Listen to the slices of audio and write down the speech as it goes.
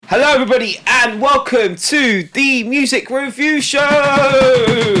Hello, everybody, and welcome to the Music Review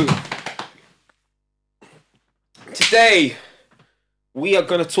Show. Today, we are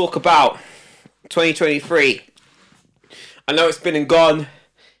going to talk about 2023. I know it's been and gone,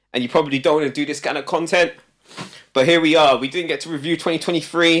 and you probably don't want to do this kind of content, but here we are. We didn't get to review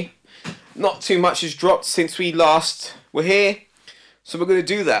 2023. Not too much has dropped since we last were here, so we're going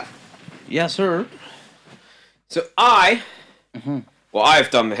to do that. Yes, sir. So what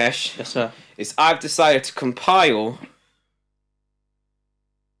I've done, Mahesh, Yes, sir. is I've decided to compile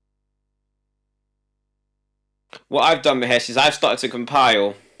I've started to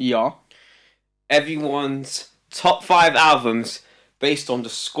compile Yeah. everyone's top 5 albums based on the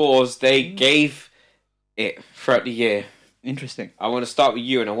scores they gave it throughout the year. Interesting. I want to start with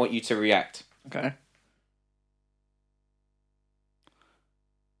you and I want you to react. Okay.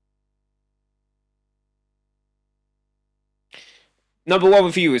 Number 1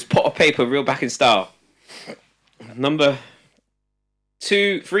 with you is Pot of Paper, Real Back in Style. Number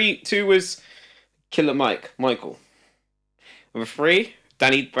 2 was Killer Michael. Number 3,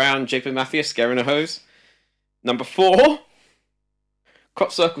 Danny Brown, JPEG Mafia, Scaring the Hose. Number 4,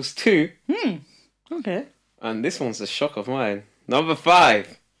 Crop Circles 2. Okay. And this one's a shock of mine. Number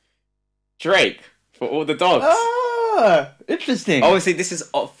 5, Drake, For All the Dogs. Ah, interesting. Obviously, this is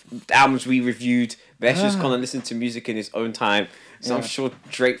off the albums we reviewed. Vesh is going to listen to music in his own time. So I'm sure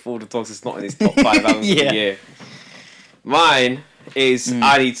Drake For All the Dogs is not in his top 5 albums of the year. Mine is,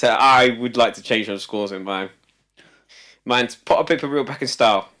 I would like to change those scores in mine. Mine's Pot of Paper, Real Back in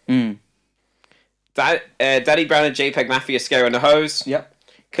Style. Mm. Daddy Brown and JPEG Mafia, Scaring the Hose. Yep.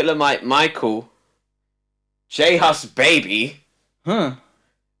 Killer Michael, J Hus Baby, Huh.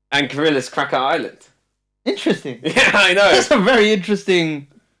 and Gorillaz Cracker Island. Interesting. Yeah, I know. That's a very interesting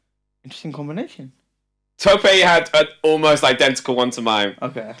combination. Tope had an almost identical one to mine.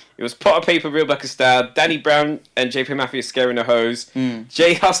 Okay. It was Pot of Paper, Real Black Style, Danny Brown and JPEG Mafia, Scaring the Hose,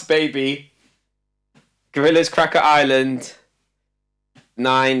 J Hus Baby, Gorillaz Cracker Island,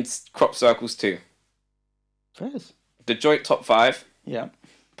 9 Crop Circles 2. Fairs. The joint top 5. Yeah.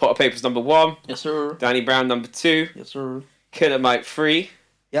 Pot of Paper's number 1. Yes, sir. Danny Brown number 2. Yes, sir. Killer Mike 3.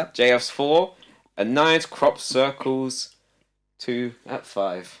 Yep. JF's 4. And 9 Crop Circles 2 at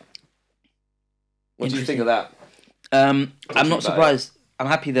 5. What do you think of that? I'm not surprised. I'm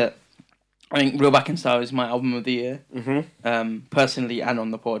happy that I think Real Back in Style is my album of the year. Personally and on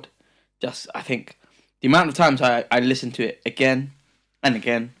the pod. I think the amount of times I listen to it again and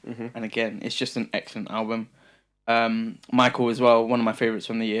again and again, it's just an excellent album. Michael as well, one of my favourites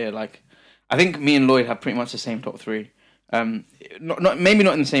from the year. Like, I think me and Lloyd have pretty much the same top 3. Maybe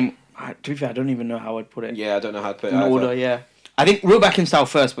not in the same. To be fair, I don't even know how I'd put it. Yeah, I don't know how to put it in order. Yeah, I think Real Back in Style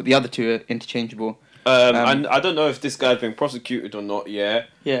first, but the other two are interchangeable. And I don't know if this guy's been prosecuted or not. Yeah.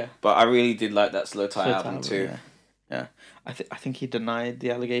 But I really did like that Slow Tie album too. Yeah. I think he denied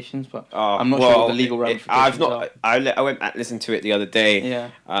the allegations, but Oh, I'm not sure what the legal ramifications are. I went and listened to it the other day. Yeah.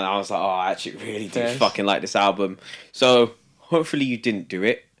 And I was like, I actually really do Yes. fucking like this album. So hopefully you didn't do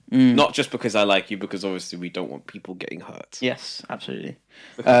it. Not just because I like you, because obviously we don't want people getting hurt. Yes, absolutely.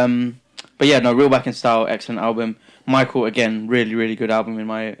 But yeah, no, Real Back in Style, excellent album. Michael, again, really, really good album in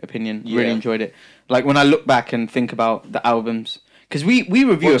my opinion. Yeah. Really enjoyed it. Like, when I look back and think about the albums, because we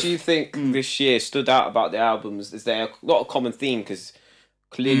review. What do you think this year stood out about the albums? Is there a lot of common theme? Because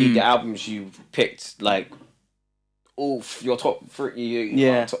clearly the albums you picked, like, all your top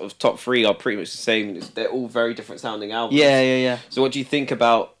 3, top 3 are pretty much the same. They're all very different sounding albums. Yeah. So what do you think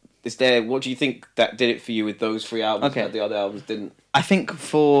about? What do you think that did it for you with those 3 albums that the other albums didn't? I think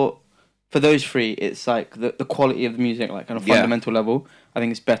for those 3, it's like the quality of the music, like on a fundamental level, I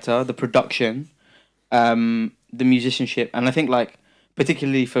think it's better. The production, the musicianship, and I think like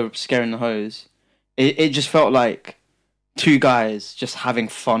particularly for Scaring the Hose, it just felt like 2 guys just having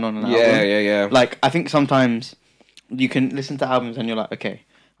fun on an album. Yeah. Like, I think sometimes you can listen to albums and you're like, okay,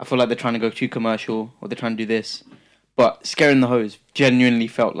 I feel like they're trying to go too commercial or they're trying to do this. But Scaring the Hose genuinely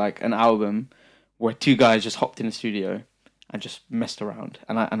felt like an album where 2 guys just hopped in the studio and just messed around,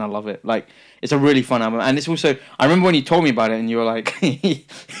 and I love it. Like, it's a really fun album, and it's also, I remember when you told me about it, and you were like,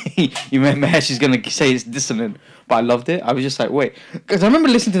 you remember she's gonna say it's dissonant, but I loved it. I was just like, wait, because I remember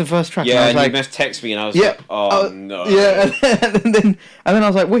listening to the first track. Yeah, and I was you like, text me, and I was like, no. Yeah, and then I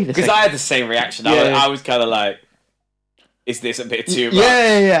was like, wait a second. Because I had the same reaction. I was kind of like, is this a bit too much?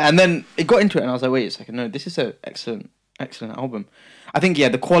 Yeah. And then it got into it, and I was like, wait a second, no, this is an excellent album. I think,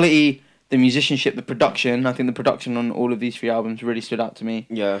 the quality, the musicianship, the production. I think the production on all of these 3 albums really stood out to me.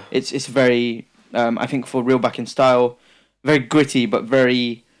 Yeah. It's very, I think for Real Back in Style, very gritty, but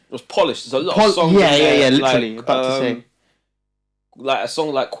very... It was polished. There's a lot of songs in there. Yeah, literally. Like, about to say. like a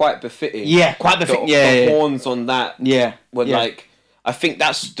song like Quite Befitting. Yeah, Quite Befitting. The horns on that. Yeah. Were like, I think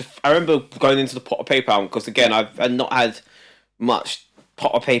that's. I remember going into the Pot of Paper album because again, I've not had much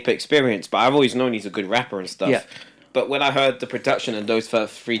Pot of Paper experience, but I've always known he's a good rapper and stuff. Yeah. But when I heard the production and those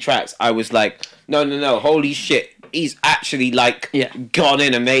first 3 tracks, I was like, no, holy shit. He's actually like gone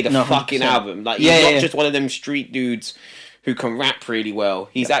in and made a fucking album. Like he's not just one of them street dudes who can rap really well.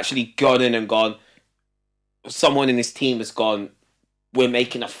 He's actually gone in and gone. Someone in his team has gone. We're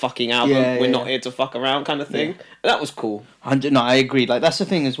making a fucking album. We're not here to fuck around, kind of thing. Yeah. And that was cool. No, I agree. Like that's the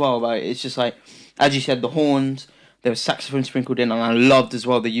thing as well about it. It's just like, as you said, the horns. There was saxophone sprinkled in, and I loved as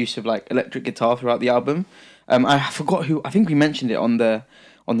well the use of like electric guitar throughout the album. I forgot who. I think we mentioned it on the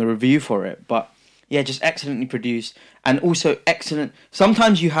review for it, but. Yeah, just excellently produced and also excellent.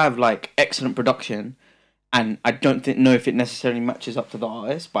 Sometimes you have like excellent production, and I don't know if it necessarily matches up to the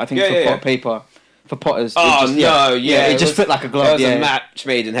artist. But I think for Pot of Paper, for Potters, it just fit like a glove. It was a match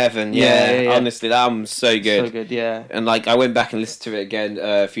made in heaven. Yeah. Honestly, that album's so good. So good, yeah. And like I went back and listened to it again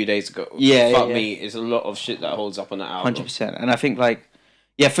a few days ago. Fuck me, it's a lot of shit that holds up on that album. 100%, and I think like.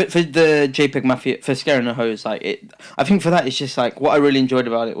 Yeah, for the JPEG Mafia, for Scaring the Hoes, like it. I think for that, it's just like what I really enjoyed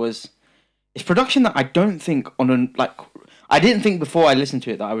about it was. It's production that I don't think I didn't think before I listened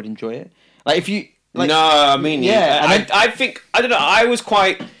to it that I would enjoy it. Like if you like, no, I mean I think I don't know. I was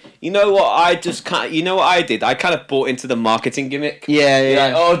quite. You know what? I just kind. You know what I did? I kind of bought into the marketing gimmick.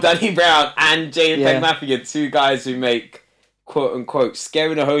 Yeah. Like, Danny Brown and JPEG Mafia, 2 guys who make quote unquote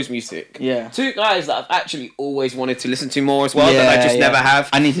Scaring the Hoes music. Yeah. 2 guys that I've actually always wanted to listen to more as well. That I just never have.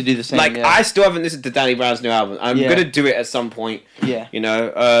 I need to do the same. Like I still haven't listened to Danny Brown's new album. I'm gonna do it at some point. Yeah. You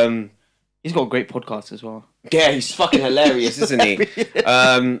know. He's got a great podcast as well. Yeah, he's fucking hilarious, isn't he?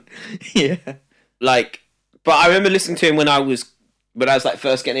 Yeah. Like, but I remember listening to him when I was like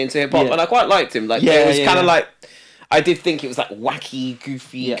first getting into hip hop, and I quite liked him. Like, it was kind of like, I did think it was like wacky,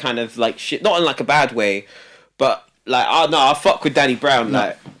 goofy kind of like shit, not in like a bad way, but like, I fuck with Danny Brown,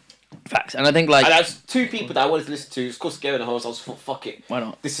 like. Facts, and I think like... And that's 2 people that I wanted to listen to. It's called Scaring the Hoes. I was fuck it. Why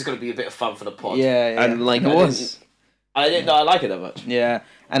not? This is going to be a bit of fun for the pod. Yeah. And like, I didn't know I like it that much. Yeah,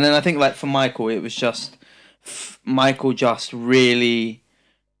 and then I think like for Michael, it was just... Michael just really...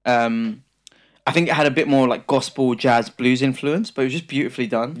 I think it had a bit more like gospel, jazz, blues influence, but it was just beautifully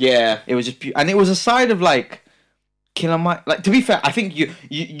done. Yeah. It was just... and it was a side of like... Killer Mike, like to be fair, I think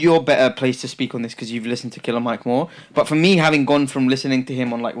you're better placed to speak on this because you've listened to Killer Mike more. But for me, having gone from listening to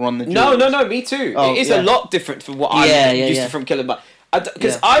him on like Run the Jewels, no, me too. It is a lot different from what I'm used to from Killer Mike.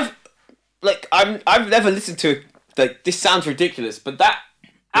 Because I've never listened to like this sounds ridiculous, but that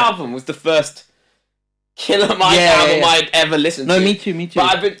album was the first Killer Mike album I'd ever listened to. No, me too.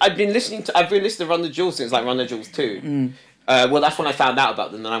 But I've been listening to Run the Jewels since like Run the Jewels 2. Well, that's when I found out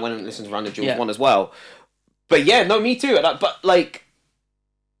about them, and then I went and listened to Run the Jewels 1 as well. But yeah, no, me too. But like,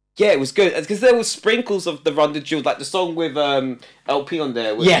 yeah, it was good because there was sprinkles of the Run the Jewels, like the song with LP on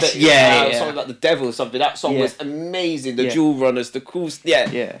there. Something like the Devil or something. That song was amazing. The Jewel Runners, the cool,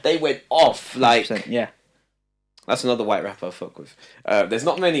 they went off. Like, that's another white rapper I fuck with. There's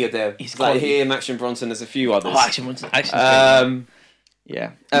not many of them. It's like him, Action Bronson. There's a few others. Oh, Action Bronson.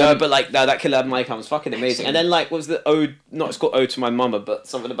 Yeah. But like that Killer Mike album was fucking amazing. And then like what was the ode? Not it's called Ode to My Mama, but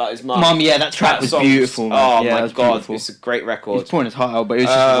something about his mum. That track was beautiful. Man. Oh my god, beautiful. It's a great record. He's pouring his heart out, but it was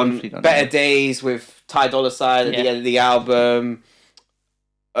just wonderfully done. Better Days with Ty Dolla $ign at the end of the album.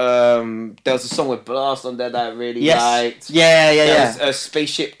 There was a song with Blast on there that I really liked. There was a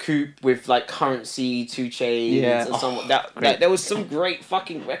Spaceship Coupe with like Currency, 2 Chainz, and there was some great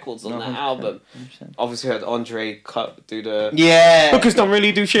fucking records on that album. 100%. Obviously heard Andre do the hookers don't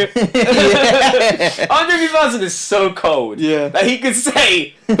really do shit. Andre 3000 is so cold. That he could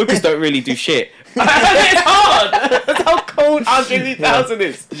say hookers don't really do shit. It's hard. That's how cold Andre 3000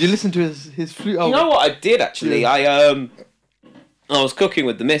 is. Did you listen to his flute album? You know what I did actually? I was cooking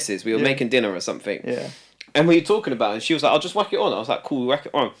with the missus. We were making dinner or something. Yeah. And we were talking about it, and she was like, I'll just whack it on. I was like, cool, whack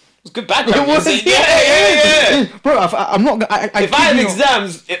it on. It was good background. It was, yeah. Bro, I'm not... if I had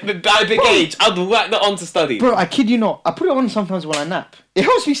exams at a big age, I'd whack that on to study. Bro, I kid you not. I put it on sometimes when I nap. It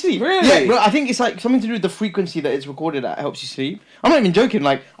helps me sleep. Really? Yeah, bro, I think it's like something to do with the frequency that it's recorded at. It helps you sleep. I'm not even joking.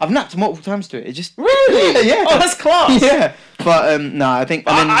 Like, I've napped multiple times to it. It just... Really? Yeah. Oh, that's class. Yeah. But, I think...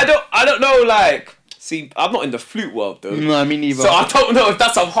 I don't know, like... See, I'm not in the flute world though. No, me neither. So I don't know if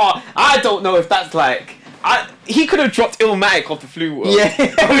that's a hard. I don't know if that's like. He could have dropped Illmatic off the flute world. Yeah.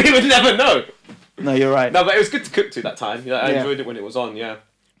 We would never know. No, you're right. No, but it was good to cook to that time. I enjoyed it when it was on. Yeah.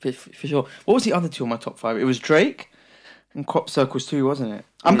 For sure. What was the other 2 on my top 5? It was Drake and Crop Circles 2, wasn't it?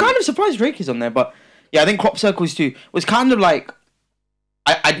 I'm kind of surprised Drake is on there, but yeah, I think Crop Circles 2 was kind of like.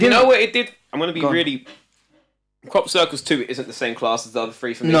 I didn't know what it did. I'm gonna be really. Crop Circles 2 isn't the same class as the other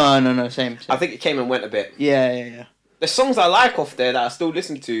three for me. No, same. I think it came and went a bit. Yeah. There's songs I like off there that I still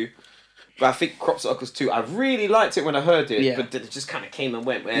listen to, but I think Crop Circles 2, I really liked it when I heard it, but it just kind of came and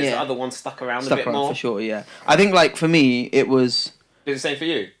went, whereas the other one stuck around a bit more. For sure, yeah. I think, like, for me, it was... Is it the same for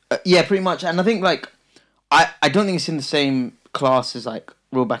you? Yeah, pretty much. And I think, like, I don't think it's in the same class as, like,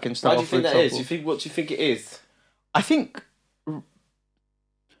 Real Back in Style. Why do you think that is? What do you think it is? I think...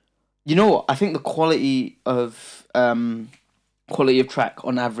 You know what? I think the quality of track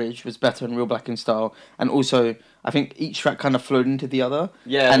on average was better in Real Back in Style, and also I think each track kind of flowed into the other.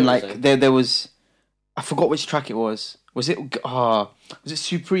 Yeah, and like there was, I forgot which track it was. Was it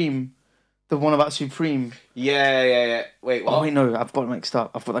Supreme? The one about Supreme. Yeah. Wait, what? Oh wait, no, I've got it mixed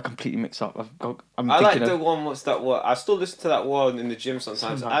up. I've got that completely mixed up. I like the one. What's that one? I still listen to that one in the gym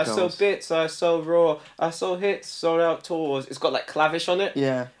sometimes. I sell bits. I sell raw. I sell hits. Sold out tours. It's got like Clavish on it.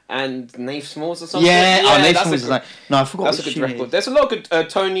 Yeah. And Nath Smalls or something. Yeah, Nath Smalls is like... No, I forgot. That's a good record. There's a lot of good...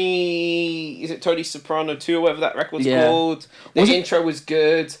 Tony... Is it Tony Soprano 2 or whatever that record's called? The intro was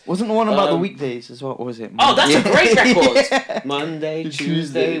good. Wasn't the one about the weekdays as well? Or was it? Oh, that's a great record! Monday,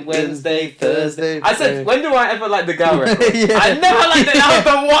 Tuesday, Wednesday, Thursday. I said, when do I ever like the Gal record? I never liked it. That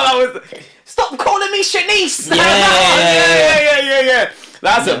was the one I was... Stop calling me Shanice! Yeah.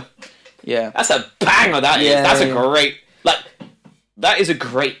 That's a... Yeah. That's a banger, that is. That's a great... Like... That is a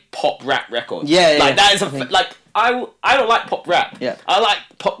great pop rap record. Like that is I don't like pop rap. Yeah. I like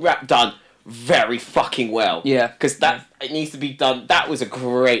pop rap done very fucking well. Yeah. Because it needs to be done. That was a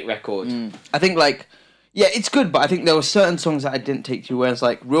great record. I think like, it's good, but I think there were certain songs that I didn't take to. Whereas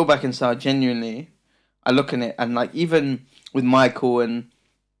like Real Back in Style, genuinely, I look in it and like even with Michael and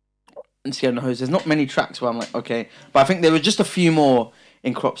Sierra Hose, there's not many tracks where I'm like okay, but I think there were just a few more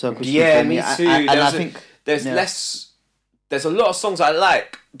in Crop Circles. Yeah, me too. And I think there's less. There's a lot of songs I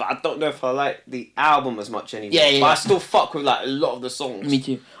like, but I don't know if I like the album as much anymore. Yeah. But I still fuck with like a lot of the songs. Me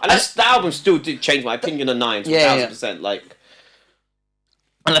too. And the album still did change my opinion on 9 to 1000%. Like,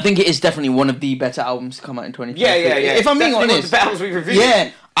 and I think it is definitely one of the better albums to come out in 2023. Yeah. If I'm being honest, one of the better albums we reviewed.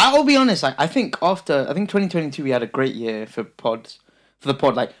 Yeah, I'll be honest. Like, I think 2022 we had a great year for the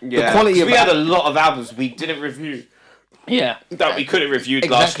pod. Like the quality of we had a lot of albums we didn't review. Yeah. That we could have reviewed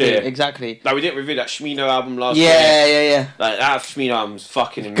last year. Exactly. Like, we didn't review that Shmino album last year. Yeah. Like, that Shmino album's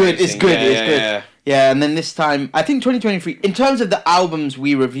fucking amazing. It's good. Yeah, and then this time, I think 2023, in terms of the albums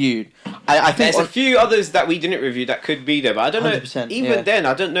we reviewed, I think... There's a few others that we didn't review that could be there, but I don't know... Even then,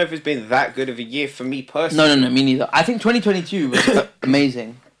 I don't know if it's been that good of a year for me personally. No, me neither. I think 2022 was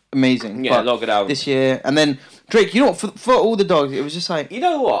amazing. Yeah, a lot of good albums. This year, and then Drake, you know what, for All the Dogs, it was just like... You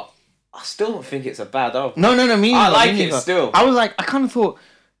know what? I still don't think it's a bad album. No, me neither. I like it still. I was like, I kind of thought...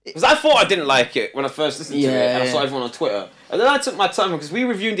 Because I thought I didn't like it when I first listened to it, and I saw everyone on Twitter. And then I took my time, because we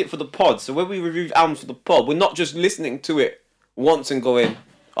reviewed it for the pod, so when we reviewed albums for the pod, we're not just listening to it once and going,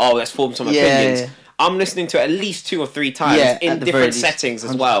 oh, let's form some opinions. Yeah. I'm listening to it at least 2 or 3 times in different settings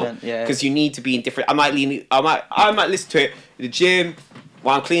as well. Because you need to be in different... I might listen to it in the gym,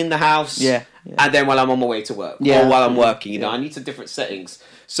 while I'm cleaning the house, and then while I'm on my way to work, or while I'm working, you know, I need some different settings.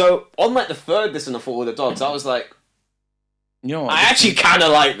 So, on like the third listen of For All the Dogs, I was like, you know what, I actually kind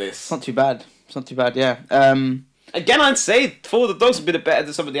of like this. It's not too bad, yeah. Again, I'd say For All the Dogs have been better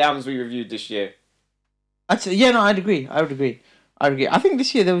than some of the albums we reviewed this year. I'd agree. I would agree. I think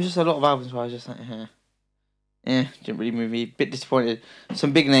this year there was just a lot of albums where I was just like, didn't really move me. Bit disappointed.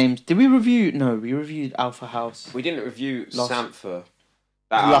 Some big names. Did we review? No, we reviewed Alpha House. We didn't review Sampha.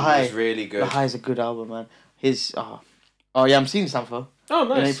 That album was really good. Lahai is a good album, man. I'm seeing Sampha. Oh,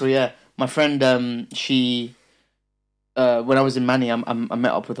 nice. In April, yeah. My friend, she, when I was in Manny, I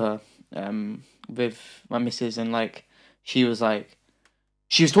met up with her, with my missus, and like, she was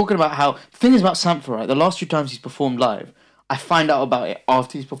talking about how, the thing is about Sampha, right, the last 2 times he's performed live, I find out about it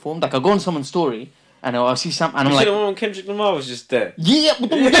after he's performed. Like, I go on someone's story, and I'll see Sampha, and I'm like... You see the one when Kendrick Lamar was just there? Yeah,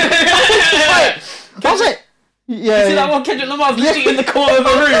 I was like... Yeah, you see that one? Kendrick Lamar's literally in the corner of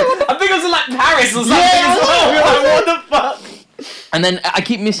the room. I think it was in like Paris or something as well. You're like, what the fuck? And then I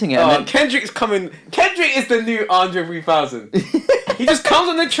keep missing it. Kendrick's coming. Kendrick is the new Andre 3000. He just comes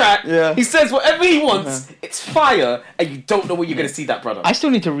on the track. Yeah. He says whatever he wants. It's fire, and you don't know where you're gonna see that, brother. I still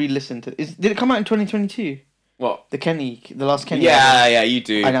need to re-listen to. Did it come out in 2022? What? The last Kenny. Yeah, you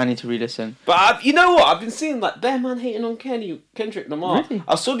do. I need to re-listen. But you know what? I've been seeing like bare man hating on Kendrick Lamar. Really?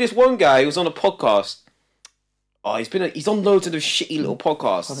 I saw this one guy who was on a podcast. Oh, he's on loads of those shitty little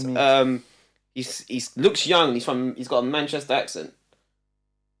podcasts. He looks young. He's got a Manchester accent.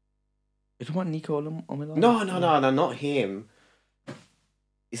 Is it what Nico Omilala? No, not him.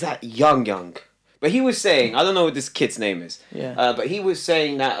 Is that young? But he was saying, I don't know what this kid's name is. Yeah. But he was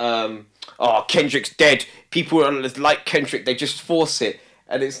saying that oh, Kendrick's dead. People are like Kendrick, they just force it.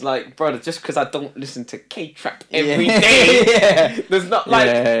 And it's like, brother, just because I don't listen to K-Trap every day, there's not like,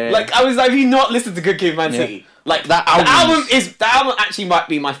 like I was like, have you not listened to Good Kid, Man City? Like that album actually might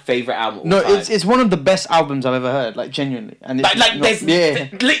be my favorite album. No, it's one of the best albums I've ever heard. Like genuinely, and it's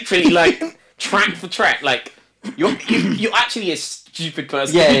there's literally like track for track. Like you're actually a stupid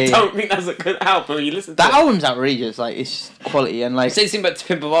person. You don't think that's a good album. You listen. That album's outrageous. Like it's quality and like. Same thing about To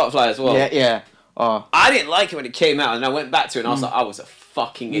Pimp a Butterfly as well. Yeah. Oh. I didn't like it when it came out, and I went back to it, and I was like, I was a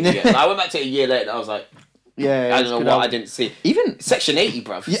fucking idiot. Like, I went back to it a year later, and I was like, I don't know what I didn't see. Even Section 80,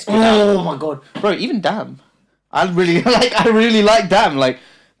 bruv. Yeah, oh my god, bro! Even Damn, I really like Damn. Like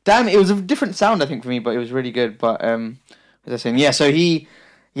Damn, it was a different sound I think for me, but it was really good. But as I was saying, so she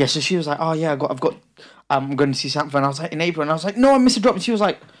was like, oh yeah, I'm going to see Sampha, and I was like in April, and I was like, no, I missed a drop, and she was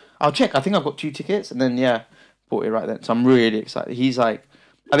like, I'll check. I think I've got 2 tickets, and then bought it right then. So I'm really excited. He's like.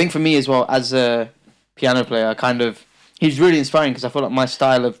 I think for me as well, as a piano player, he's really inspiring because I feel like my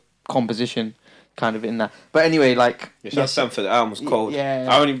style of composition kind of in that. But anyway, like... Yes, Sanford, the album was cold. Yeah.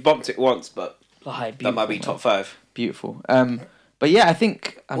 I only bumped it once, but that might be top 5. Beautiful. But yeah, I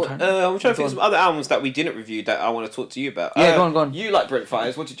think... I'm trying to think of some other albums that we didn't review that I want to talk to you about. Yeah, go on. You like Brent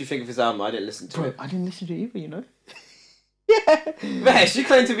Fires. What did you think of his album? I didn't listen to it. I didn't listen to it either, you know? Yeah. Mesh, you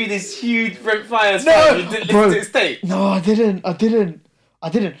claim to be this huge Brent Fires fan. You didn't listen to his tape. No, I didn't.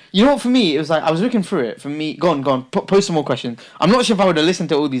 You know what? For me, it was like I was looking through it. For me, go on. Post some more questions. I'm not sure if I would have listened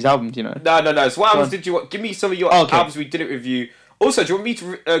to all these albums. You know. No. So what albums did you want? Give me some of your albums we didn't review. Also, do you want me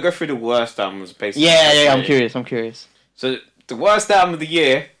to go through the worst albums? Basically. Yeah. I'm curious. So the worst album of the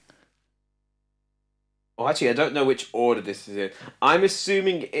year. Oh, actually, I don't know which order this is in. I'm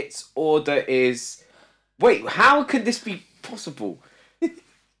assuming its order is. Wait, how could this be possible?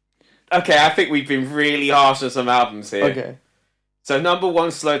 Okay, I think we've been really harsh on some albums here. Okay. So number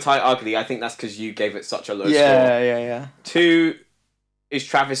 1, Slow, Tight, Ugly. I think that's because you gave it such a low score. Yeah. 2 is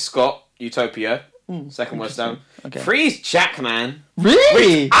Travis Scott, Utopia. Second worst down. Okay. 3 is Jackman.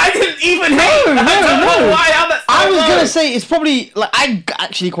 Really? I didn't even hate. No. Why? I was gonna say it's probably like I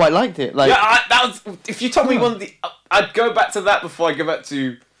actually quite liked it. Like that was. If you told me one of the, I'd go back to that before I go back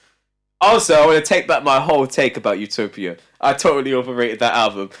to. Also, I want to take back my whole take about Utopia. I totally overrated that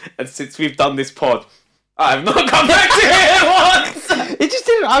album, and since we've done this pod. I've not come back to it once. It just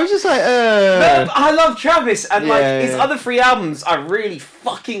didn't. I was just like, No, but I love Travis, and his other 3 albums I really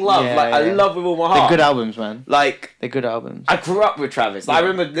fucking love. I love with all my heart. They're good albums, man. They're good albums. I grew up with Travis. I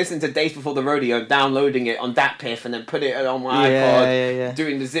remember listening to Days Before the Rodeo and downloading it on DatPiff and then putting it on my iPod,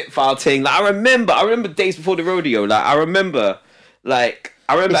 doing the zip file thing. Like I remember Days Before the Rodeo. I remember Owl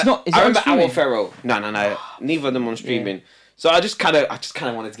Pharaoh. No. Neither of them on streaming. Yeah. So I just kind of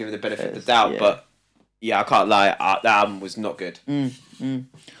wanted to give it the benefit of the doubt, but. Yeah, I can't lie. That album was not good. I'm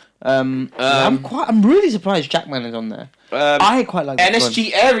really surprised Jackman is on there. I quite like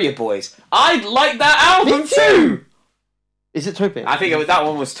NSG Area Boys. I like that album too. Is it Tope? I think that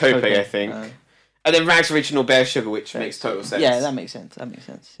one was Tope. I think. And then Rags Original Bear Sugar, which makes total sense. Yeah, that makes sense.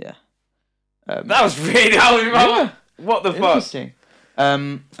 Yeah. That was really what the fuck? Interesting.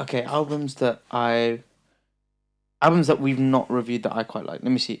 Okay, albums that we've not reviewed that I quite like.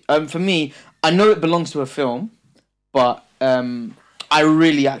 Let me see. For me, I know it belongs to a film, but I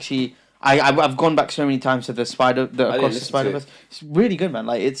really actually I've gone back so many times to Across the Spider-Verse. It's really good, man.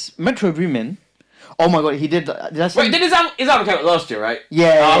 Like it's Metro Boomin. Oh my god, he did. Wait, did his album came out last year, right?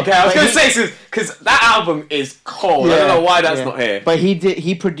 Yeah. Oh, okay, I was gonna say because that album is cold. I don't know why that's not here. But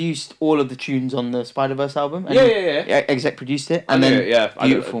he produced all of the tunes on the Spider-Verse album. And exec produced it, and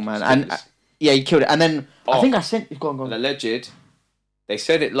beautiful, man, and. Yeah, he killed it. And then, I think I sent... Go on. Alleged. They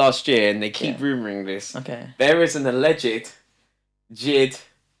said it last year, and they keep rumouring this. Okay. There is an alleged JID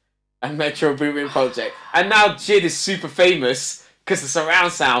and Metro Boomin project. And now JID is super famous, because the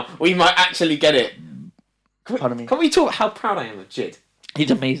surround sound, we might actually get it. Pardon me. Can we talk how proud I am of JID?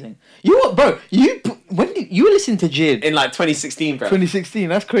 He's amazing. Bro, when did you listen to JID? In 2016, bro. 2016,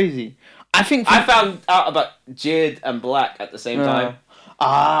 that's crazy. I found out about JID and Black at the same time.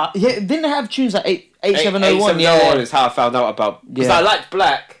 Didn't they have tunes like 8701? 8701 is how I found out about. Because I liked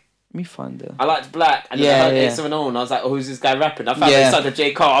Black. Let me find it. I liked Black, and then I heard 8701, and I was like, who's this guy rapping? I found inside the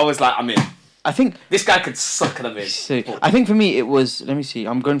J. Cole, I was like, I'm in. I think... This guy could suck, and I'm in. So, I think for me, it was... Let me see,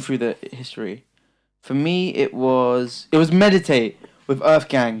 I'm going through the history. For me, it was Meditate with Earth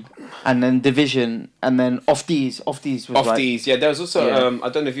Gang, and then Division, and then Off These. Off These, yeah. There was also, I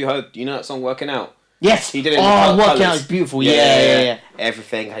don't know if you heard, that song Working Out? Yes! He did it Working Out is beautiful. Yeah.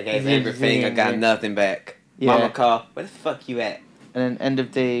 Everything, I gave everything, I got nothing back. Yeah. Mama Car, where the fuck you at? And then End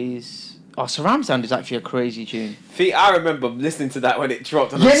of Days, Surround Sound is actually a crazy tune. See, I remember listening to that when it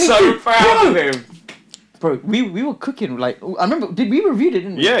dropped, and Yeah, I'm me so too. proud of him. Bro, we were cooking, like, I remember, we reviewed it,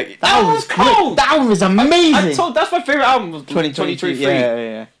 didn't we? Yeah, that that album was great. cold. That album was amazing. I told that's my favorite album. Was 2023. 2023.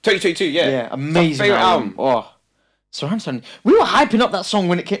 Yeah. 2022. Yeah. Yeah, amazing favorite album. Oh, Surround Sound. We were hyping up that song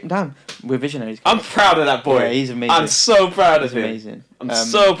when it came down. We're visionaries. I'm proud of that boy. Yeah, he's amazing. I'm so proud of He's him. amazing. I'm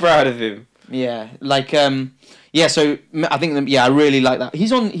so proud of him. Yeah, like yeah. So I think I really like that.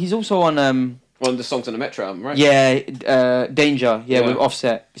 He's also on One of the songs on the Metro album, right? Yeah, Danger. Yeah, Yeah. with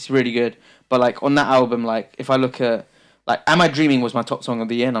Offset. It's really good. But like on that album, like if I look at like Am I Dreaming was my top song of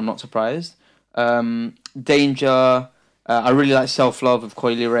the year, and I'm not surprised. Danger. I really like Self Love with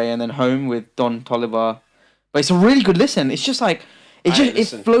Coily Ray, and then Home with Don Toliver. But it's a really good listen. It's just like it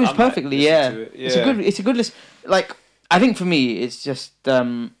flows perfectly. Yeah. It's a good listen. Like I think for me, it's just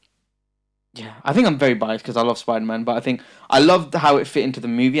yeah. I think I'm very biased because I love Spider-Man, but I think I loved how it fit into the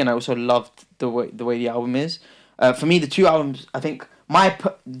movie, and I also loved the way the album is. For me, the two albums, I think do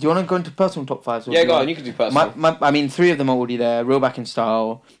you want to go into personal top fives? Yeah, go on. You can do personal. I mean, three of them are already there. Real Back in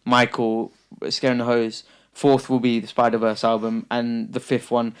Style, Michael, Scaring the Hose. Fourth will be the Spider-Verse album, and the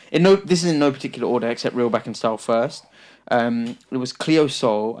fifth one. This is in no particular order except Real Back in Style first. It was Cleo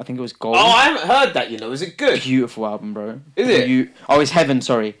Soul. I think it was Gold. Oh, I haven't heard that. Is it good? Beautiful album, bro. Is it? It's Heaven.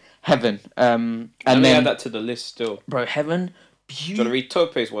 Sorry, Heaven. And then then add that to the list still. bro, Heaven. Do you want to read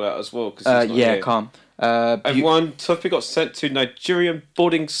Tope's one out as well? Yeah, calm. Everyone, Tope got sent to Nigerian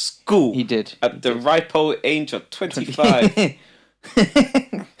boarding school. He did. At the ripe old age of 25.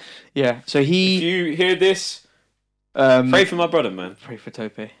 Yeah, so If you hear this, pray for my brother, man. Pray for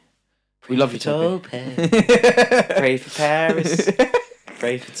Tope. We love you, Tope. Pray for Paris.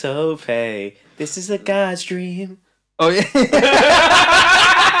 Pray for Tope. This is a guy's dream. Oh, yeah.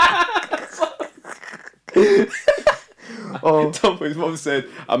 Tope's mom said,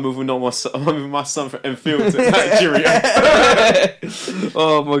 I'm moving my son from Enfield to Nigeria.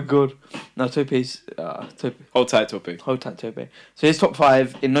 Oh my god. No, Tope's Tope. Hold tight, Tope. Hold tight, Tope. So his top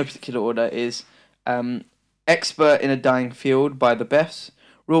five, in no particular order, is Expert in a Dying Field by The Beths,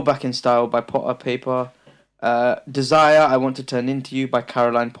 Real Back in Style by Potter Paper, Desire, I Want to Turn Into You by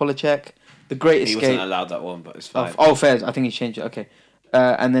Caroline Polachek, The Great Escape... He wasn't allowed that one, but it's fine. Fairs. I think he changed it. Okay.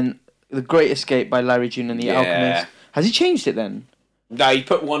 And then The Great Escape by Larry June and the Alchemist. Has he changed it then? No, he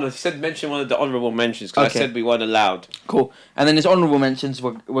put mention one of the honourable mentions because I said we weren't allowed. Cool. And then his honourable mentions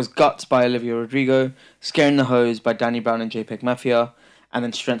was Guts by Olivia Rodrigo, Scaring the Hose by Danny Brown and JPEG Mafia, and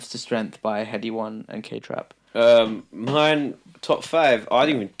then Strength to Strength by Heady One and K-Trap. Mine top five. I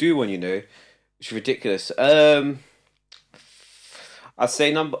didn't even do one, It's ridiculous. I'd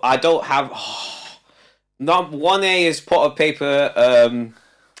say I don't have. Number 1A is Potter Paper.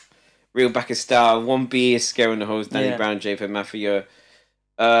 Real Back in Style. 1B is Scaring the Hose, Danny Brown, JPEG Mafia.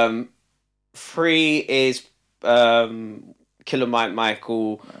 3 is Killer Mike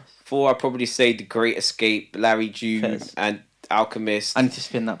Michael. 4 I'd probably say The Great Escape, Larry June and Alchemist. I need to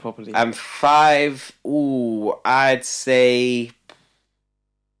spin that properly. And 5, I'd say.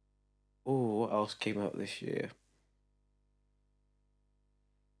 What else came out this year?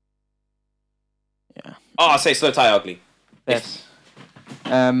 Yeah. I'd say Slow Tie Ugly. Yes.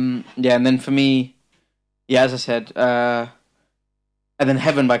 Yeah, and then for me, yeah, as I said, and then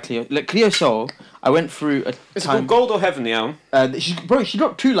Heaven by Cleo. Like Cleo Soul, I went through a Is time... it called Gold or Heaven, the album? She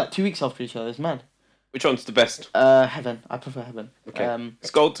dropped 2 weeks after each other. It's mad. Which one's the best? Heaven. I prefer Heaven. Okay.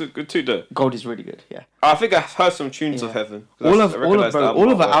 Is Gold good too, though? Gold is really good, yeah. I think I've heard some tunes of Heaven. All of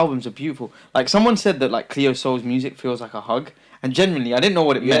her albums are beautiful. Like, someone said that, like, Cleo Soul's music feels like a hug. And genuinely, I didn't know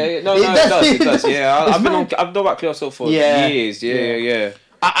what it meant. Yeah, no, it does. Yeah, I've known about Cleo Soul for years. Yeah.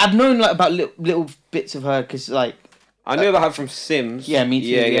 I've known, like, about little bits of her, because, like... I knew about her from Sims. Yeah, me too.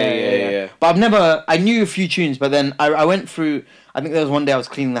 Yeah. But I knew a few tunes, but then I went through, I think there was one day I was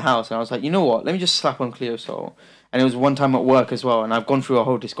cleaning the house, and I was like, you know what, let me just slap on Cleo Soul. And it was one time at work as well, and I've gone through her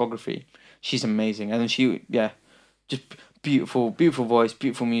whole discography. She's amazing. And then just beautiful voice,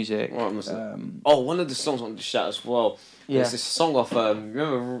 beautiful music. What was it? One of the songs on the shout as well. Yeah. There's this song off,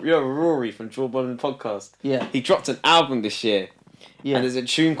 remember Rory from Joe Budden podcast? Yeah. He dropped an album this year. Yeah. And there's a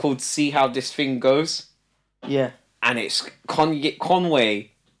tune called See How This Thing Goes. Yeah. And it's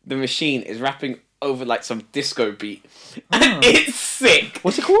Conway, the machine, is rapping over like some disco beat. And it's sick.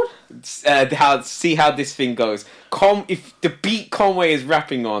 What's it called? See How This Thing Goes. If the beat Conway is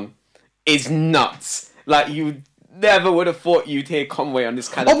rapping on is nuts. Like, you never would have thought you'd hear Conway on this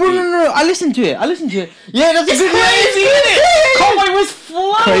kind of beat. No. I listened to it. Yeah, that's crazy, isn't it? Conway was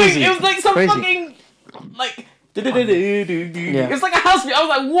flying. Crazy. It was like some fucking... Like... It's like a house beat. I was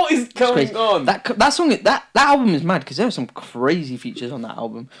like, what is going on? That song, that album is mad because there are some crazy features on that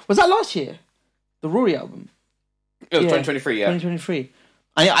album. Was that last year? The Rory album? It was 2023, yeah. 2023.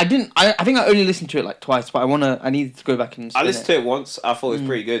 I think I only listened to it like twice, but I needed to go back and I listened to it once. I thought it was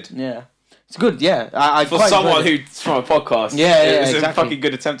pretty good. Yeah. It's good, yeah. I For someone who's from a podcast, it's exactly. a fucking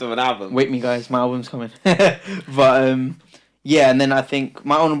good attempt of an album. Wait me, guys, my album's coming. But yeah, and then I think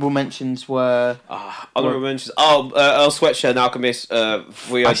my honourable mentions were honourable mentions. Earl Sweatshirt and Alchemist. I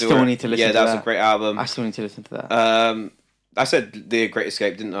still need to listen to that. Yeah, that's a great album. I still need to listen to that. I said The Great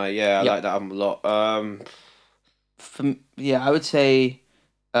Escape, didn't I? Yeah, I like that album a lot. I would say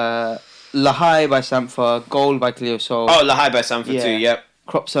Lahai by Sampha, Gold by Cleo Soul. Oh, Lahai by Sampha too. Yep.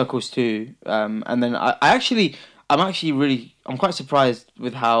 Crop Circles too. And then I'm quite surprised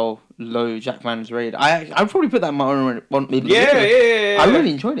with how low Jackman was rated. I'd probably put that in my own one. Yeah. I really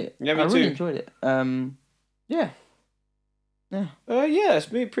enjoyed it. Yeah, me I too. really enjoyed it. Yeah. It's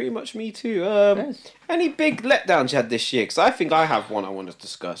pretty much me too. Any big letdowns you had this year? Because I think I have one I want to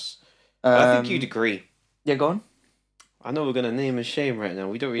discuss. I think you'd agree. Yeah, go on. I know we're gonna name and shame right now.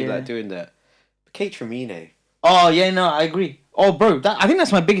 We don't really like doing that. But Kate Tremine. Oh yeah, no, I agree. Oh, bro, I think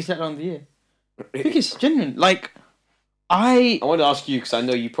that's my biggest letdown of the year. Biggest, genuine. Like, I want to ask you because I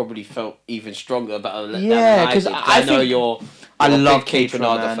know you probably felt even stronger about a letdown. Yeah, because I know I love Keitra,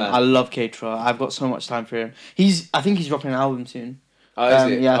 man. I love Keitra. I've got so much time for him. I think he's dropping an album soon. Oh,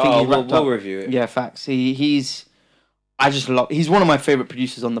 is it? Yeah, I think we'll review it. Yeah, facts. He's one of my favorite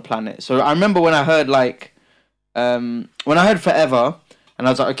producers on the planet. So I remember when I heard when I heard Forever, and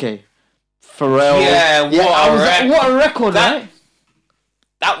I was like, okay, Pharrell. Yeah, what a record, right?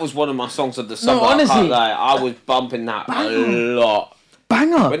 That was one of my songs of the summer. No, honestly, I was bumping that a lot.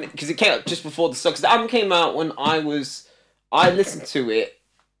 Banger. Because it came out just before the song. Because the album came out when I listened to it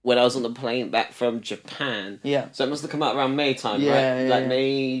when I was on the plane back from Japan. Yeah. So it must have come out around May time, right? Yeah,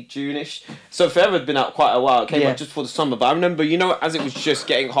 May, June-ish. So Forever had been out quite a while. It came out just before the summer. But I remember, as it was just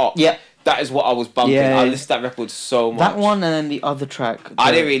getting hot. Yeah. That is what I was bumping. Yeah. I listened to that record so much. That one and then the other track. I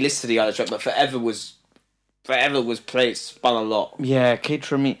didn't really listen to the other track, but Forever was played, spun a lot. Yeah,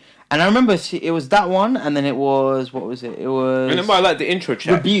 Keitra Me. And I remember it was that one, and then it was, what was it? It was... I remember I liked the intro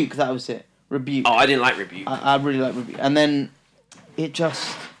track. Rebuke, that was it. Rebuke. Oh, I didn't like Rebuke. I really like Rebuke. And then it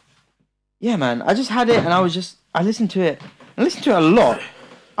just... Yeah, man. I just had it, and I listened to it. I listened to it a lot.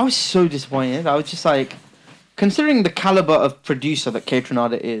 I was so disappointed. I was just like... Considering the caliber of producer that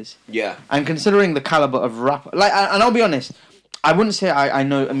Kaytranada is... Yeah. And considering the caliber of rapper... And I'll be honest... I wouldn't say I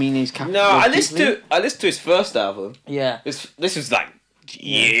know Aminé's capital. No, I listened to his first album. Yeah. This was like...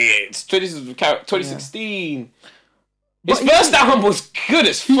 Yeah, this is 2016. His first album was good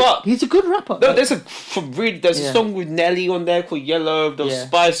as fuck. He's a good rapper. No, there's a song with Nelly on there called Yellow. Those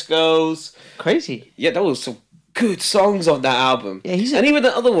Spice Girls. Crazy. Yeah, there was some good songs on that album. Yeah, and even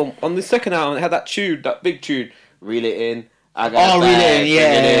the other one on the second album, it had that big tune, Reel It In. I got Reel It In,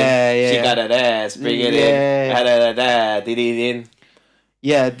 yeah. She got that ass, bring it in. Did it in.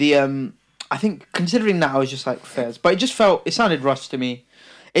 Yeah, I think considering that I was just like Fez, but it sounded rushed to me.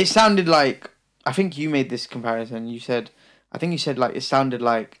 It sounded like, I think you made this comparison. You said like it sounded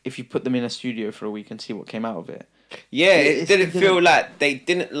like if you put them in a studio for a week and see what came out of it. Yeah, it didn't feel like they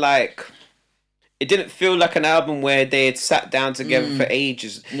didn't like. It didn't feel like an album where they had sat down together for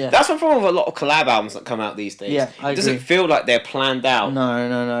ages. Yeah. That's one problem with a lot of collab albums that come out these days. Yeah, I agree. It doesn't feel like they're planned out. No.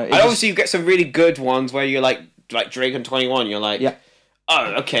 And obviously you get some really good ones where you're like Drake and 21. You're like,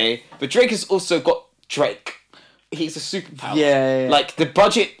 oh, okay. But Drake has also got Drake. He's a superpower. Yeah. Like the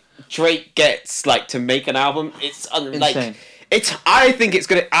budget Drake gets to make an album, it's insane. I think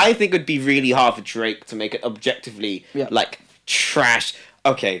it would be really hard for Drake to make it objectively trash.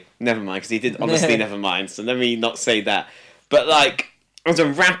 Okay, never mind, because he did honestly never mind, so let me not say that. But as a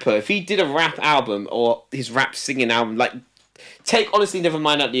rapper, if he did a rap album or his rap singing album, take honestly never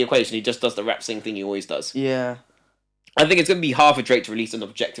mind out the equation, he just does the rap sing thing he always does. Yeah. I think it's going to be hard for Drake to release an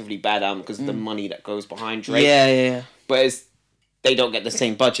objectively bad album because of the money that goes behind Drake. Yeah. But they don't get the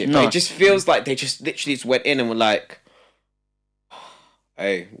same budget. No. But it just feels like they just literally just went in and were like,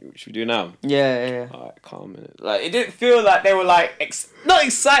 hey, what should we do now? Yeah. Alright, calm minute. It didn't feel like they were not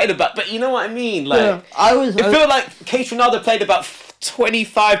excited about, but you know what I mean? It felt like Kaytranada played about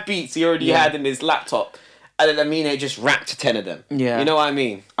 25 beats he already had in his laptop, and then Aminé just rapped 10 of them. Yeah. You know what I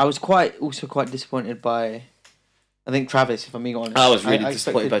mean? I was quite disappointed by, I think, Travis, if I'm being honest. I was really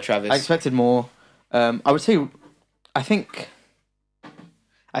disappointed by Travis. I expected more. I would say, I think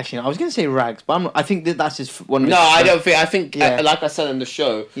Actually, no, I was gonna say Rags, but I think that's his one. Of No, his I first- don't think. I think, Yeah. like I said in the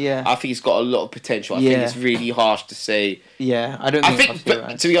show, Yeah. I think he's got a lot of potential. I Yeah. think it's really harsh to say. Yeah, I don't. I think, think, I'll say but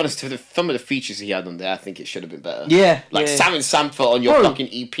Rags. to be honest, for some of the features he had on there, I think it should have been better. Yeah, Like yeah. Sam and Sampha on your Bro. fucking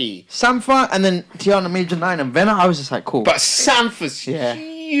EP. Sampha and then Tiana Major 9 and Venna, I was just like, cool. But Sampha's Yeah.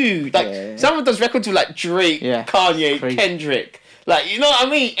 huge. Like Yeah. Sampha does records with like Drake, Yeah. Kanye, Crazy. Kendrick. Like, you know what I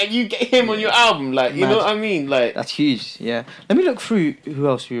mean? And you get him on your album. Like, you Mad. know what I mean? Like, That's huge, yeah. Let me look through who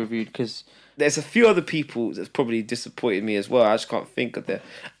else we reviewed, because... there's a few other people that's probably disappointed me as well. I just can't think of them.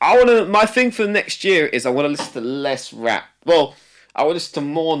 I want to. My thing for next year is I want to listen to less rap. Well, I want to listen to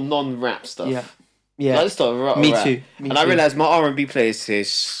more non-rap stuff. Yeah. Yeah. I listen to rap. Me too. Me and I too. realize my R&B playlist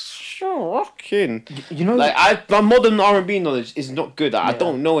is shocking. You know... Like my modern R&B knowledge is not good. I Yeah.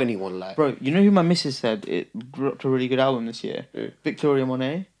 don't know anyone like. Bro, you know who my missus said it dropped a really good album this year? Who? Victoria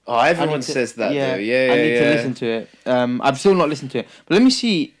Monet. Oh, I everyone need to- says that yeah, though. Yeah, I need to yeah. listen to it. I've still not listened to it. But let me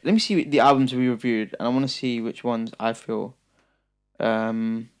see the albums we reviewed, and I want to see which ones I feel.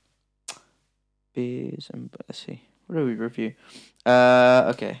 Beers and let's see. What did we review?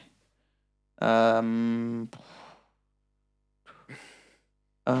 Okay.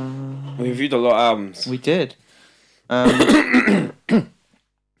 We reviewed a lot of albums. We did.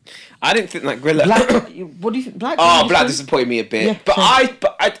 I didn't think like Gorilla. Black. What do you think? Black. Oh, you Black said? disappointed me a bit. Yeah, but same.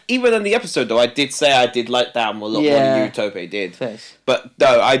 I, even in the episode though, I did say I did like that album a lot more Yeah. than Utope did. Fairs. But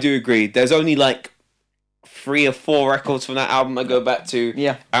no, I do agree. There's only like 3 or 4 records from that album I go back to.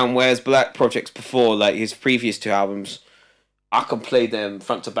 Yeah. And whereas Black projects before, like his previous 2 albums, I can play them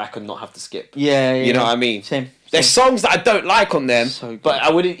front to back and not have to skip. Yeah. You know what I mean? Same. There's songs that I don't like on them, So good. but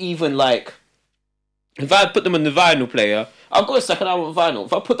I wouldn't even like. If I put them on the vinyl player, I've got a second album on vinyl.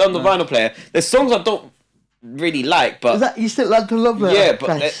 If I put that on the vinyl player, there's songs I don't really like, but Is that you still like to love that? yeah,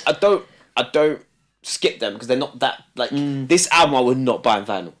 but Nice. I don't skip them because they're not that like this album I would not buy on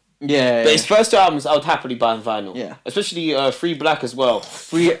vinyl. Yeah. But his first 2 albums I would happily buy on vinyl. Yeah. Especially Free Black as well.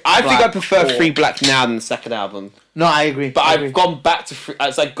 Black I think I prefer or- Free Black now than the second album. No, I agree. But I I've agree. gone back to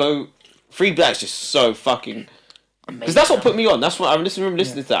Free Black's just so fucking. Because that's what put me on. That's what I remember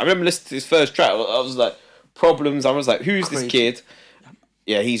listening to that. I remember listening to his first track. I was like, Problems. I was like, who's Crazy. this kid?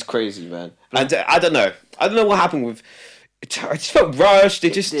 Yeah, he's crazy, man. And I don't know. I don't know what happened with. I just felt rushed.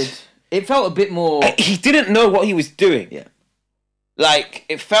 It felt a bit more. He didn't know what he was doing. Yeah. Like,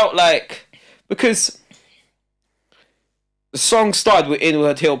 it felt like. Because the song started with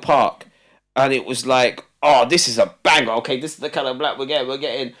Inward Hill Park, and it was like, oh, this is a banger. Okay, this is the kind of black we're getting. We're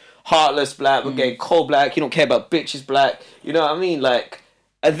getting Heartless Black. We're getting Cold Black. You don't care about bitches black. You know what I mean? Like,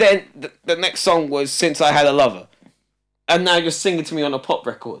 and then the next song was Since I Had a Lover. And now you're singing to me on a pop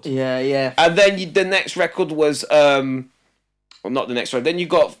record. Yeah, yeah. And then the next record was, well, not the next one. Then you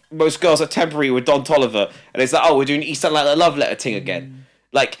got Most Girls Are Temporary with Don Toliver. And it's like, oh, we're doing East Sound Like the Love Letter thing again.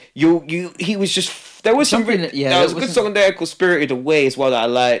 Like, he was just, there was Something some, yeah, there was a that good wasn't- song on there called Spirited Away as well that I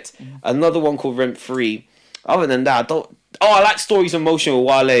liked. Another one called Rent Free. Other than that, I like Stories in Motion with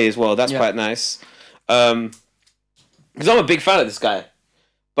Wale as well. That's Yeah. quite nice. Because I'm a big fan of this guy.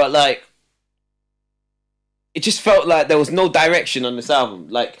 But, like, it just felt like there was no direction on this album.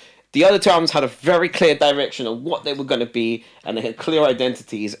 Like, the other 2 albums had a very clear direction of what they were going to be, and they had clear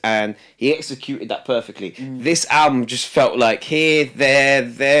identities, and he executed that perfectly. This album just felt like here,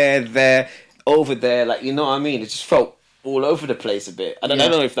 there, over there. Like, you know what I mean? It just felt all over the place a bit. And I Yeah.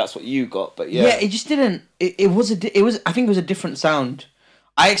 don't know if that's what you got, but yeah. Yeah, it just didn't. It was I think it was a different sound.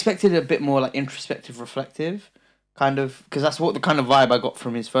 I expected a bit more like introspective, reflective, kind of, because that's what the kind of vibe I got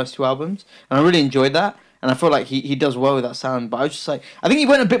from his first 2 albums, and I really enjoyed that. And I feel like he does well with that sound. But I was just like, I think he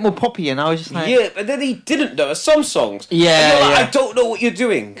went a bit more poppy, and I was just like, Yeah, but then he didn't though. Some songs. Yeah, And you're like, yeah. I don't know what you're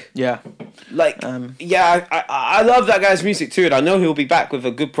doing. yeah, Like, yeah, I love that guy's music too, and I know he'll be back with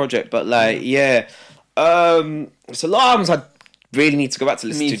a good project. But like, yeah, it's a lot of albums I really need to go back to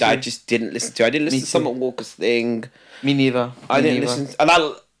listen Me to that I too. just didn't listen to. I didn't listen Me to too. Summer Walker's thing. me neither. I Me didn't neither. listen,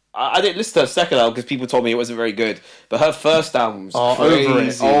 and I didn't listen to her second album because people told me it wasn't very good. But her first album's Over it.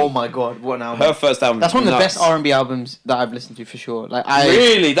 crazy. Oh my god, what an album! Her first album. That's one of the nuts. best R&B albums that I've listened to for sure. Like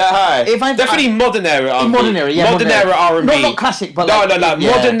Really, that high? If I- Definitely modern era R&B. modern era, yeah, modern era R&B. Not classic, but no, like, no,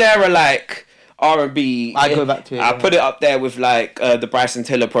 yeah. modern era like R&B. I go back to it, I yeah. put it up there with like the Bryson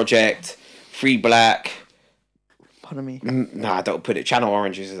Tiller Project, Free Black. Pardon me. Nah, I don't put it. Channel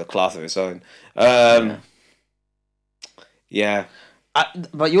Oranges is a class of its own. Yeah.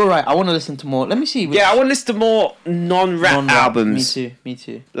 But you're right. I want to listen to more. Let me see. Yeah, I want to listen to more non-rap Non-rap. albums. Me too. Me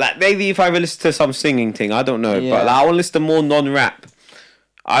too. Like maybe if I ever listen to some singing thing, I don't know. Yeah. But like, I want to listen to more non-rap.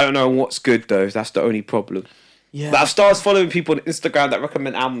 I don't know what's good though. That's the only problem. Yeah. But I've started following people on Instagram that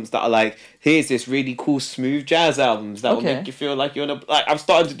recommend albums that are like, here's this really cool smooth jazz albums that will make you feel like you're in a... Like, I'm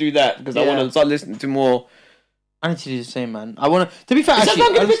starting to do that because I want to start listening to more... I need to do the same, man. I want to be fair, I'm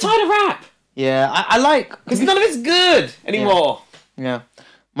getting a bit tired of rap. Yeah, I like... Because none of it's good anymore. Yeah.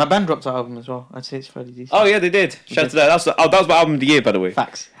 My band dropped an album as well. I'd say it's fairly decent. Oh, yeah, they did. Shout out to that. That was my album of the year, by the way.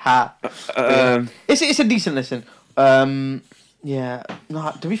 Facts. It's a decent listen. Yeah.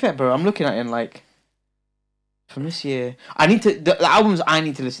 No, to be fair, bro, I'm looking at it and like... From this year... I need to... The albums I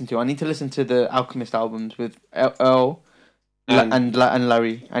need to listen to. I need to listen to the Alchemist albums with Earl and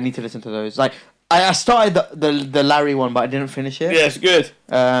Larry. I need to listen to those. Like... I started the Larry one, but I didn't finish it. Yeah, it's good.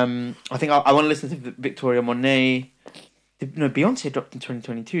 I think I want to listen to Victoria Monet. No, Beyonce dropped in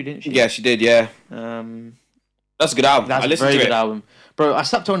 2022, didn't she? Yeah, she did. Yeah. That's a good album. That's a very good album, bro. I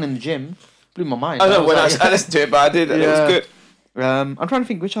slept on in the gym. Blew my mind. I know when I listened to it, but I did. And it was good. I'm trying to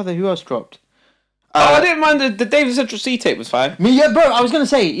think who else dropped. I didn't mind the David Central C tape was fine. Bro, I was gonna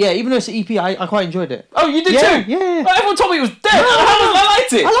say, even though it's an EP, I quite enjoyed it. Oh, you did too? Yeah. Well, everyone told me it was dead. I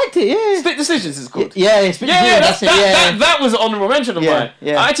liked it. I liked it, yeah. Split Decisions is called. Yeah, Split Decisions. That was an honorable mention of mine.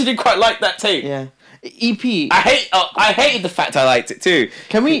 Yeah. I actually did quite like that tape. Yeah. EP. I hated the fact I liked it too.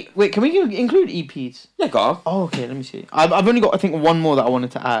 Can we include EPs? Yeah, go on. Oh, okay, let me see. I've only got, I think, one more that I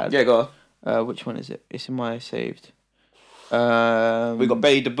wanted to add. Yeah, go on. Which one is it? It's in my saved. We got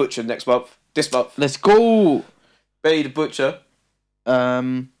Bay the Butcher this month. Let's go. Bay the Butcher.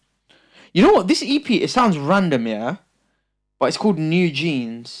 You know what? This EP, it sounds random, yeah? But it's called New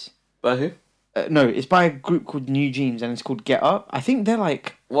Jeans. By who? No, it's by a group called New Jeans and it's called Get Up. I think they're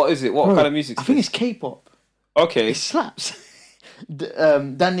like... What is it? What kind of music is I think it's K-pop. Okay. It slaps.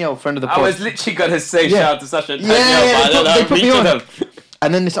 Danielle, friend of the pod. I was literally going to say shout out to Sasha and Danielle, but they put me on. Them.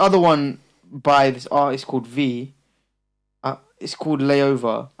 And then this other one by this artist called V. It's called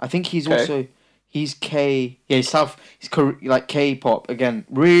Layover. I think he's also... He's K... Yeah, he's like K-pop again.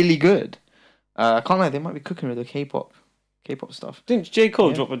 Really good. I can't lie, they might be cooking with the K-pop stuff. Didn't J.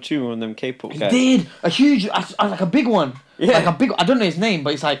 Cole drop a tune on them K-pop guys? He did! A huge... like a big one. Yeah. Like a big... I don't know his name,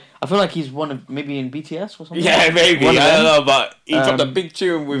 but it's like... I feel like he's one of... Maybe in BTS or something. Yeah, maybe. I don't know, but he dropped a big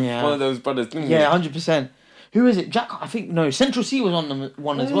tune with one of those brothers, didn't he? Yeah, 100%. Who is it? Jack... I think... No, Central C was on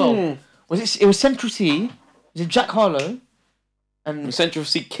one as well. It was Central C. Was it Jack Harlow? And Central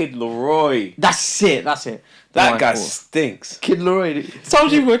C Kid Laroi. That's it. That guy stinks. Kid Laroi.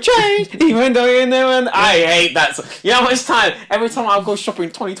 Told you would change, even though you knew. And I hate that. You know how much time? Every time I go shopping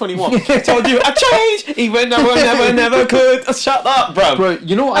in 2021, I told you I'd change, even though I never could. Shut up, bro. Bro,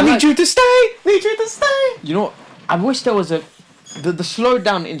 you know what? I need you to stay. You know what? I wish there was the slowed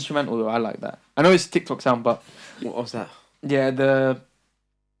down instrumental. Though, I like that. I know it's a TikTok sound, but what was that? Yeah, the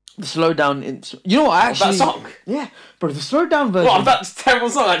slow down. You know what? I actually that song. Yeah, bro. The slow down version. What? That terrible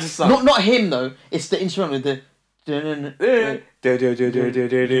song I just sung. Not him though. It's the instrument with the. Yeah.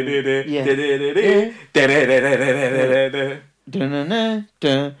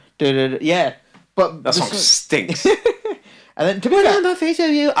 Yeah, but that song stinks. And then to be fair, on the face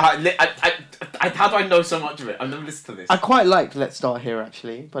of you. How do I know so much of it? I've never listened to this. I quite liked Let's Start Here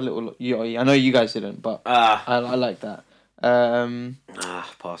actually, by Little Yachty. I know you guys didn't, but I like that.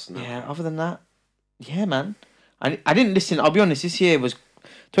 Passing that. Yeah, other than that, yeah, man. I didn't listen. I'll be honest. This year was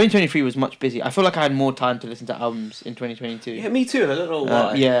 2023 was much busy. I feel like I had more time to listen to albums in 2022. Yeah, me too. I don't know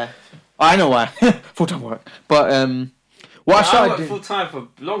why. Yeah, I know why. Full-time work, but I started doing... full-time for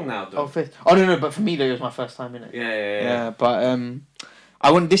long now. Though. Oh no, but for me though, it was my first time in it. Yeah. But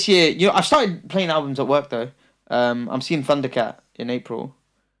I went this year. You know, I started playing albums at work though. I'm seeing Thundercat in April.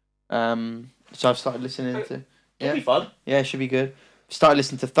 So I've started listening to. It'll be fun. Yeah, it should be good. Started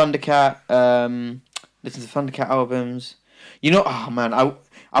listening to Thundercat. Listen to Thundercat albums. You know, oh man,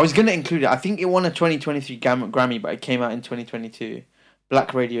 I was gonna include it. I think it won a 2023 Grammy, but it came out in 2022.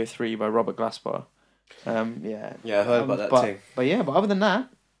 Black Radio 3 by Robert Glasper. Yeah, I heard about that thing. But other than that,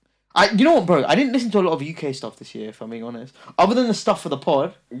 you know what, bro? I didn't listen to a lot of UK stuff this year, if I'm being honest. Other than the stuff for the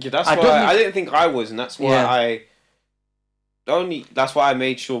pod. Yeah, that's why I didn't think I was, and that's why that's why I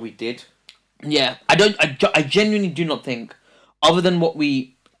made sure we did. Yeah, I genuinely do not think, other than what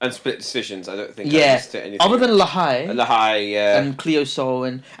we. And Split Decisions, I don't think I listened to anything. Other than Lahai. Lahai, yeah. And Cleo Soul.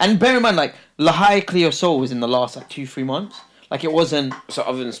 And bear in mind, like, Lahai, Cleo Soul was in the last, 2-3 months. Like, it wasn't... So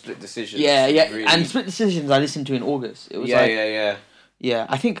other than Split Decisions... Yeah. Really... And Split Decisions I listened to in August. It was Yeah,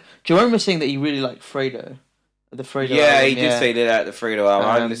 I think... Jerome was saying that he really liked Fredo. The Fredo album. He did say they liked the Fredo album.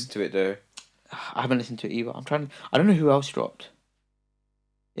 I didn't listen to it, though. I haven't listened to it either. I don't know who else dropped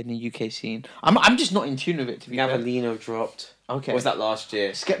in the UK scene. I'm just not in tune with it, to be fair. Gavalino dropped. Okay. Or was that last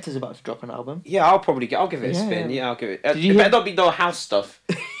year? Skepta's about to drop an album. Yeah, I'll give it a spin. Yeah, I'll give it. It better not be no house stuff.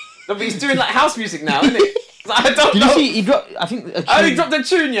 No, but he's doing like house music now, isn't it? I don't Did know. you see? He dropped. I think. I only dropped a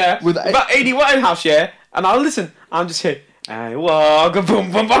tune, yeah, With about Amy Winehouse, yeah, and I'll listen. I'm just here. I walk a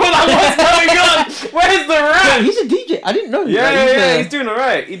boom boom boom. I'm like, what's going on? Where's the rap? Yeah, he's a DJ. I didn't know. Yeah, Like, he's doing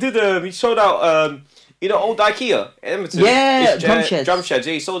alright. He did. He sold out. Old IKEA, Edmonton. Yeah, It's, drum sheds. Drum sheds.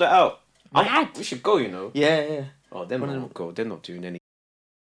 Yeah, he sold it out. We should go. Yeah. Oh, they're not go. They're not doing any.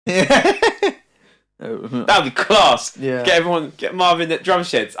 Yeah. That'd be class. Yeah. Get Marvin at drum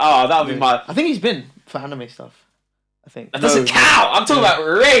sheds. Oh, that'd be my. I think he's been for anime stuff. I think. That doesn't count. I'm talking about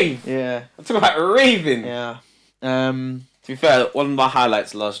rave. Yeah. I'm talking about raving. Yeah. To be fair, one of my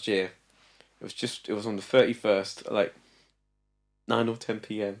highlights last year, it was on the 31st, like 9 or 10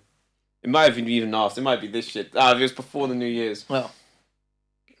 p.m. It might have been even asked. It might be this shit. It was before the New Year's. Well.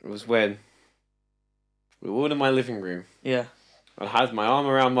 It was when we were all in my living room. Yeah. I had my arm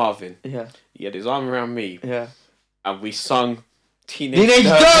around Marvin. Yeah. He had his arm around me. Yeah. And we sung Teenage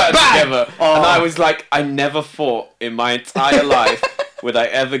Dirtbag together. Oh. And I was like, I never thought in my entire life would I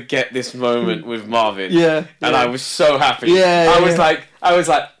ever get this moment with Marvin. Yeah. And I was so happy. Yeah. I was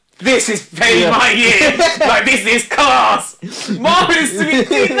like, this is paying my year. Like, this is class. Marvin is singing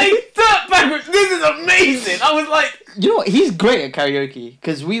Teenage Dirtbag. This is amazing. I was like, you know what? He's great at karaoke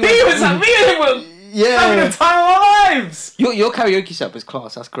because we. me and him were having the time of our lives. Your karaoke setup is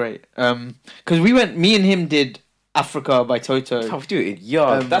class. That's great. Because me and him did Africa by Toto. Oh, we do it in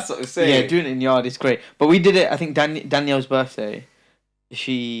yard. That's what I'm saying. Yeah, doing it in yard is great. But we did it. I think Danielle's birthday.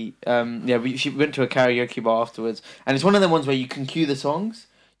 She she went to a karaoke bar afterwards, and it's one of them ones where you can cue the songs.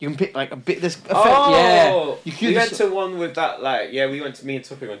 You can pick like a bit this effect. Oh, yeah. You we went to one with that me and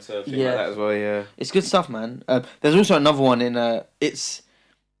Tuppy went to a thing like that as well. Yeah, it's good stuff, man. There's also another one in it's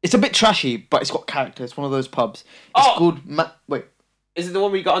a bit trashy, but it's got character. It's one of those pubs. It's called wait. Is it the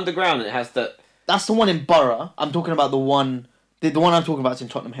one where you got underground and it has the? That's the one in Borough. I'm talking about the one. The one I'm talking about is in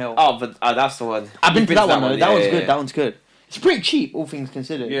Tottenham Hill. Oh, but that's the one. I've been to that one. Though. That one's good. Yeah. That one's good. It's pretty cheap, all things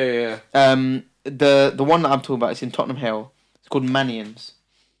considered. Yeah. The one that I'm talking about is in Tottenham Hill. It's called Mannions.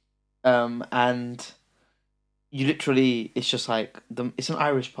 And you literally, it's just like it's an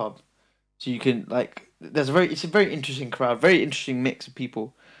Irish pub, so you can like. It's a very interesting crowd, very interesting mix of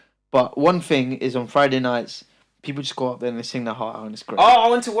people. But one thing is on Friday nights, people just go up there and they sing their heart out, and it's great. Oh, I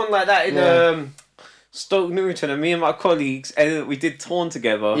went to one like that in Stoke Newington, and me and my colleagues, we did Torn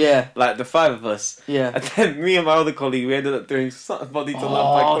together. Yeah. Like the 5 of us. Yeah. And then me and my other colleague, we ended up doing Somebody to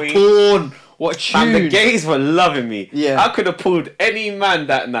Love by Queen. Torn! What a tune! And the gays were loving me. Yeah. I could have pulled any man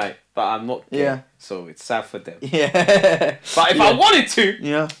that night, but I'm not gay. Yeah. So it's sad for them. Yeah. But if I wanted to,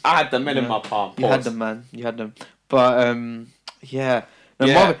 yeah, I had the men in my palm. You had them, man. You had them. But yeah. No,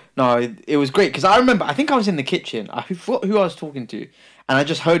 Yeah. Marvin, it was great because I remember. I think I was in the kitchen. I forgot who I was talking to, and I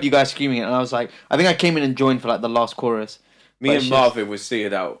just heard you guys screaming it, and I was like, I think I came in and joined for like the last chorus. Me and Marvin was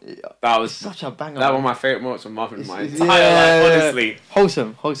singing out. That was such a banger. That was my favourite moments of Marvin in my entire life, honestly.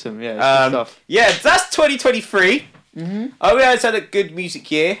 Wholesome, yeah. Good stuff. Yeah, that's 2023. Mm-hmm. Hope you guys had a good music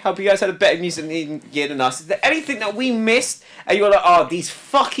year. Hope you guys had a better music year than us. Is there anything that we missed and you're like, oh, these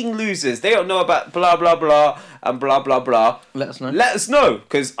fucking losers, they don't know about blah blah blah and blah blah blah? Let us know. Let us know,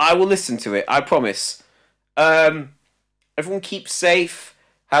 because I will listen to it, I promise. Everyone keep safe,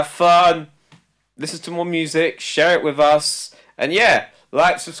 have fun, listen to more music, share it with us, and yeah,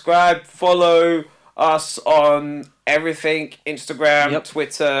 like, subscribe, follow us on everything, Instagram,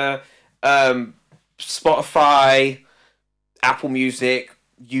 Twitter, Spotify, Apple Music,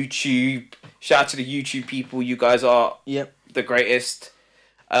 YouTube. Shout out to the YouTube people. You guys are the greatest.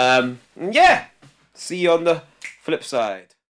 Yeah. See you on the flip side.